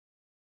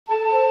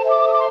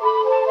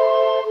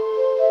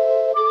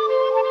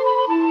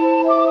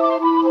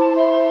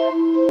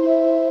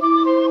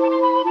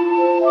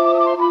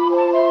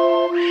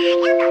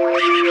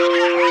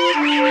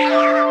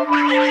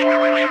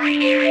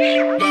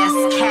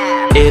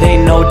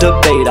ain't no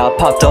debate. I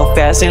popped off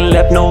fast and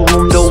left no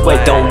room to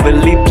wait. Don't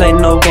really play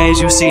no games,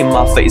 you see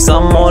my face,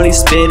 I'm only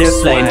spitting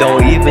flame.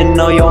 Don't even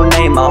know your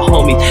name, my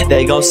homie,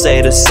 they gon'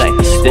 say the same.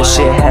 This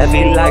shit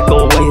heavy like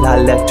a weight,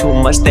 I left too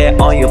much there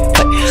on your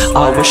plate.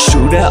 I was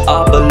shooting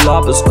up a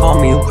lobbers,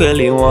 call me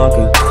Willy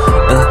Wonka.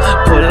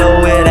 Pull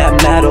up with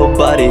that metal,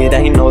 but it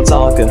ain't no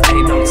talking.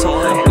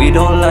 We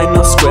don't like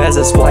no squares,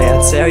 that's why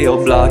I tear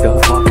your blocker.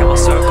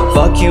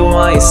 Fuck you,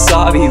 I ain't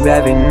sorry,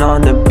 rapping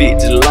on the beat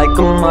just like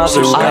a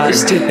Maserati. I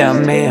just took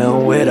that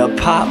man with a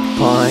pop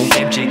point.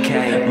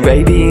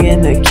 Baby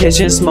in the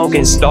kitchen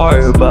smoking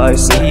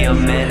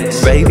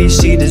Starbucks. Baby,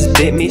 she just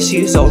bit me,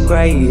 she's so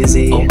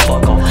crazy.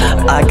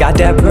 I got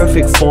that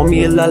perfect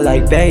formula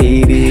like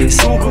babies.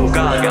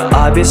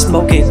 I've been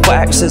smoking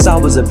quack since I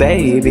was a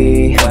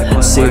baby.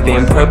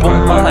 Sipping purple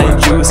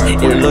wine juice,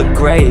 it look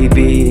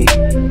gravy.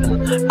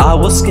 I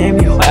will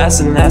scam your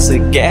ass and that's a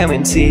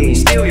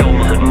guarantee.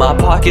 My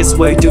pocket's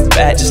way too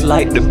fat, just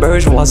like the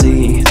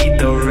bourgeoisie. Eat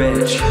the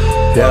rich.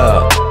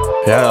 Yeah,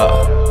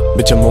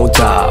 bitch I'm on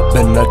top,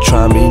 better not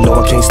try me, no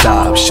I can't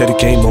stop. Shit it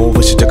game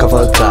over, she took off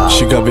her top.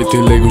 She got bit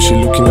Lego, she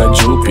looking like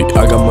Droopy.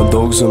 I got my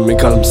dogs on me,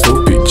 call them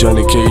stupid.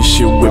 Johnny K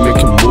shit, we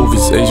making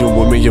movies. Asian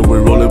women, yeah we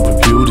rolling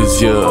with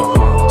beauties,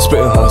 yeah.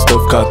 Spitting hot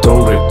stuff,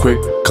 carton real quick.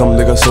 Come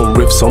nigga, some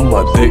riffs on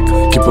my dick.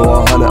 Keep it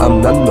 100,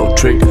 I'm not no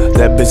trick.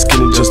 That bitch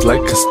skinny just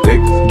like a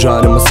stick.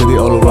 Driving in my city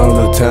all around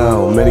the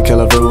town. Many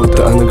caliber with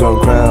the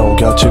underground crown.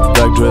 Got chick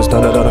black dress,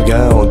 not a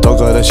gown. Dog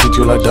got that shit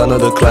you like Donna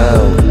the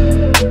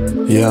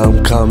Clown. Yeah,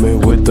 I'm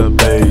coming with the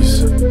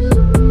bass.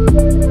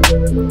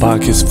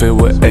 Pockets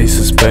filled with ace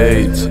of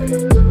spades.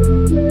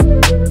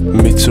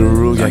 Me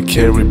too, I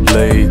carry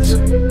blades.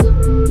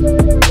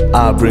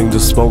 I bring the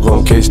smoke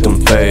on case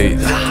them fade.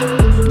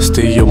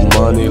 Steal your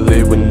money,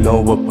 leave with no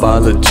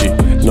apology.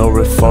 No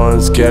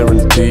refunds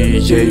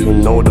guaranteed, yeah you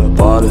know the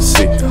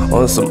policy.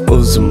 On some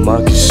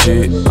Uzumaki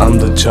shit, I'm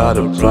the child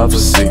of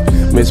prophecy.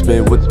 Mix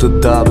me with the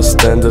double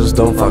standards,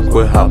 don't fuck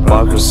with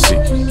hypocrisy,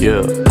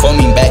 yeah.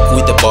 Coming back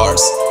with the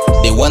bars,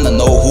 they wanna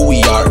know who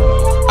we are.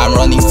 I'm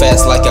running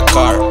fast like a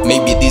car,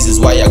 maybe this is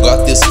why I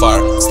got this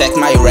far. Stack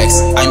my racks,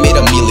 I made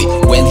a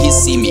milli. When he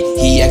see me,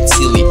 he act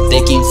silly.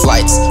 Taking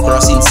flights,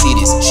 crossing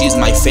cities. She's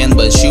my fan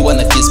but she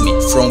wanna kiss me.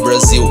 From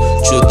Brazil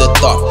to the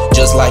top,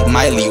 just like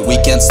Miley, we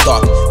can't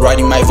stop.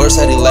 Writing my verse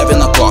at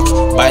 11 o'clock.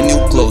 Buy new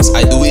clothes,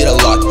 I do it a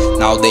lot.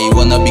 Now they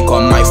wanna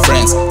become my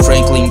friends.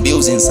 Franklin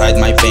Bills inside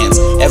my pants.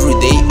 Every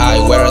day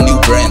I wear a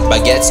new brand.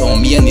 Baguettes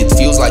on me and it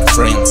feels like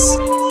friends.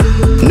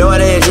 No,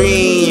 it ain't a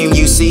dream,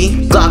 you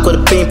see. Glock with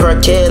a pin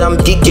per kid, I'm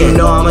geeking. You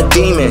know I'm a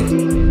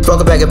demon.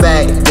 Broke a bag of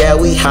bag, yeah,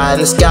 we high in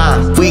the sky.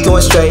 We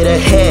going straight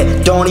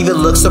ahead, don't even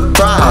look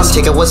surprised.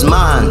 Ticket was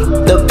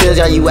mine. The pills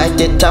got you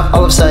acted tough,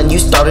 all of a sudden you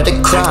started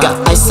to cry.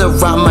 Got ice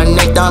around my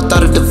neck, now I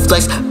thought of the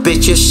flex.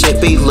 Bitch, your shit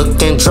be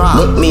looking dry.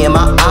 Look me in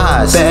my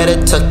eyes,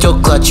 better tuck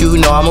your clutch, you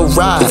know I'm a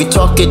ride. If you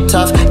talking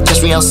tough,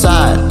 catch me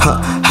outside.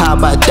 How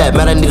about that,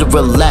 man, I need to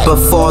relax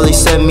before they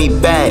send me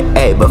back,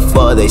 ayy,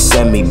 before they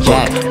send me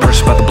back.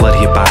 Purchased by the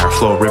bloody buyer,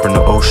 flow a river,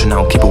 no ocean, I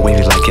don't keep it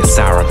wavy like it's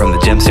sour. I'm from the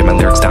gym, see my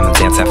lyrics down and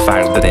dance at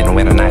fire. But they know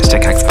when a nice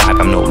check X5,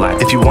 I'm no lie.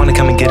 If you wanna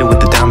come and get it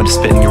with the diamond to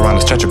spitting, you're on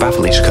a stretcher by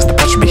Felicia, cause the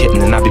pressure be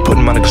hitting and I be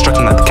putting money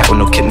construction like the cat with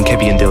no kitten.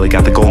 KB and Dilly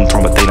got the golden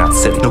throne, but they not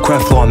sitting. No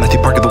crowd flow, I'm Matthew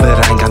Parker, the way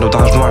that I ain't got no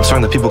dollars, no arms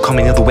strong. The people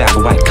coming the other way, I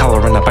go white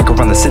collar and I bike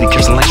around the city.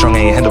 Kirsten like strong,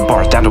 I ain't handle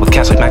bars. Down to with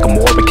cash like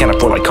Macklemore, but can't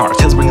afford like cars.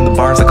 Tails ringing the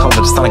bars, I call it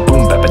a sonic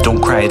boom bap. But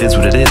don't cry, it is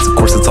what it is. Of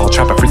course it's all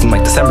trap, I freezing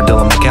like December,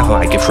 Dylan, my gal.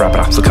 I get for wrap it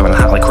up, so coming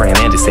hot like Ray and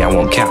Andy say I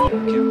won't cap.